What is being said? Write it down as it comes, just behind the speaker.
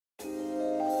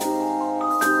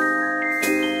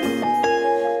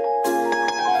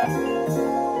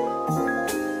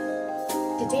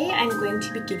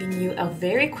to be giving you a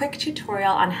very quick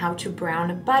tutorial on how to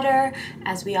brown butter.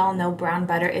 As we all know, brown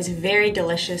butter is very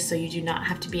delicious, so you do not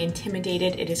have to be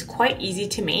intimidated. It is quite easy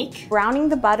to make. Browning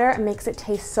the butter makes it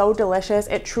taste so delicious.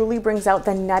 It truly brings out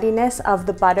the nuttiness of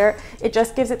the butter. It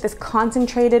just gives it this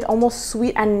concentrated, almost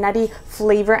sweet and nutty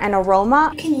flavor and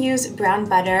aroma. You can use brown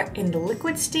butter in the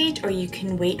liquid state, or you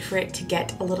can wait for it to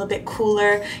get a little bit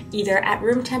cooler, either at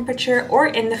room temperature or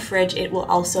in the fridge. It will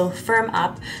also firm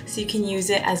up, so you can use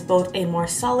it as both a more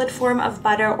solid form of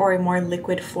butter or a more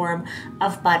liquid form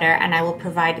of butter, and I will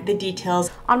provide the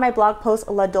details on my blog post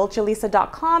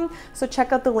ladolcelisa.com, so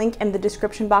check out the link in the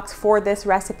description box for this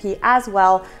recipe as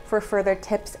well for further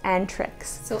tips and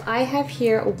tricks. So I have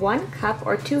here 1 cup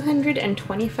or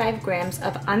 225 grams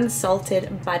of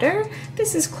unsalted butter.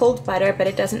 This is cold butter, but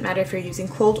it doesn't matter if you're using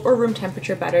cold or room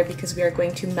temperature butter because we are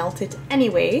going to melt it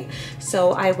anyway.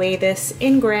 So I weigh this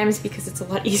in grams because it's a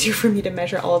lot easier for me to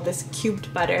measure all of this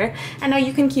cubed butter. And now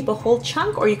you can keep a whole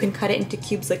chunk, or you can cut it into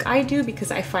cubes like I do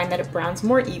because I find that it browns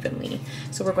more evenly.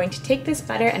 So we're going to take this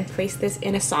butter and place this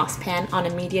in a saucepan on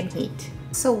a medium heat.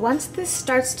 So once this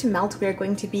starts to melt, we are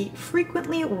going to be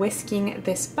frequently whisking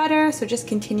this butter. So just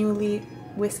continually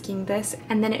whisking this,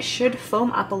 and then it should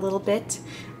foam up a little bit,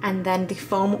 and then the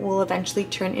foam will eventually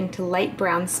turn into light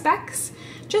brown specks.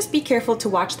 Just be careful to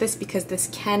watch this because this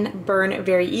can burn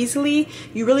very easily.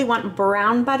 You really want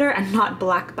brown butter and not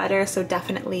black butter, so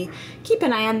definitely keep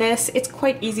an eye on this. It's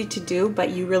quite easy to do,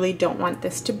 but you really don't want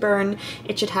this to burn.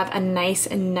 It should have a nice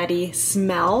and nutty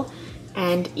smell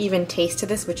and even taste to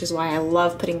this, which is why I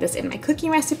love putting this in my cooking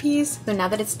recipes. So now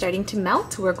that it's starting to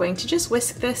melt, we're going to just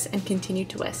whisk this and continue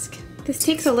to whisk. This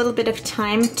takes a little bit of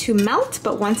time to melt,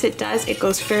 but once it does, it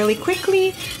goes fairly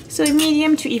quickly. So a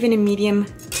medium to even a medium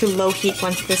to low heat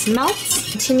once this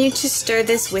melts. Continue to stir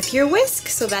this with your whisk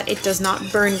so that it does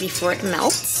not burn before it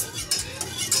melts.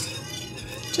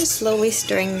 Just slowly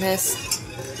stirring this.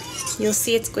 You'll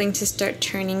see it's going to start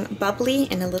turning bubbly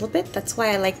in a little bit. That's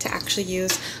why I like to actually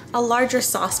use a larger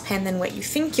saucepan than what you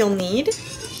think you'll need.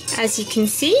 As you can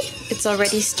see, it's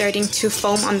already starting to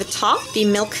foam on the top. The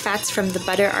milk fats from the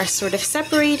butter are sort of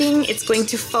separating. It's going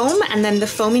to foam, and then the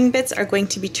foaming bits are going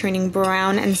to be turning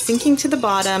brown and sinking to the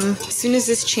bottom. As soon as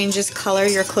this changes color,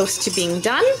 you're close to being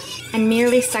done. And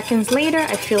merely seconds later,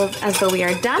 I feel as though we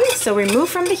are done. So remove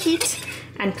from the heat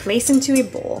and place into a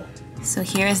bowl. So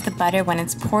here is the butter when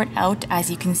it's poured out.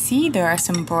 As you can see, there are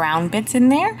some brown bits in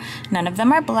there. None of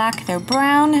them are black, they're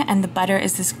brown, and the butter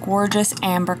is this gorgeous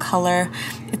amber color.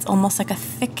 It's almost like a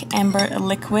thick amber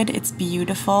liquid. It's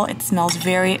beautiful. It smells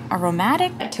very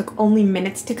aromatic. It took only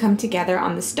minutes to come together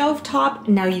on the stove top.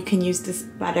 Now you can use this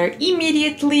butter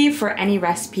immediately for any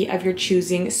recipe of your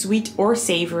choosing, sweet or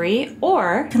savory,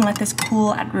 or you can let this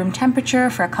cool at room temperature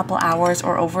for a couple hours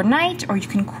or overnight, or you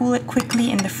can cool it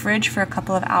quickly in the fridge for a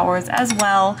couple of hours as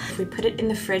well. If we put it in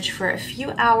the fridge for a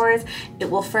few hours, it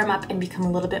will firm up and become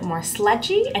a little bit more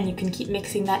sludgy, and you can keep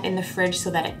mixing that in the fridge so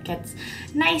that it gets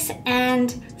nice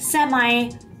and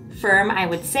semi-firm, I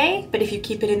would say. But if you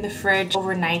keep it in the fridge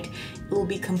overnight, it will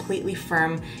be completely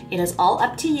firm. It is all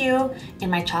up to you. In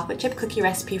my chocolate chip cookie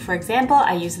recipe, for example,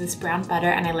 I use this brown butter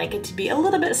and I like it to be a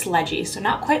little bit sludgy, so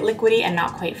not quite liquidy and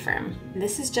not quite firm.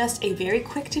 This is just a very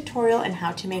quick tutorial on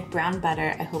how to make brown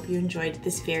butter. I hope you enjoyed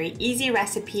this very easy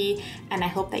recipe, and I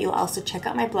hope that you'll also check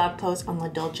out my blog post on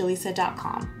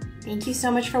ladolcelisa.com. Thank you so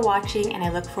much for watching, and I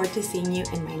look forward to seeing you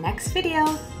in my next video.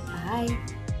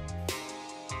 Bye!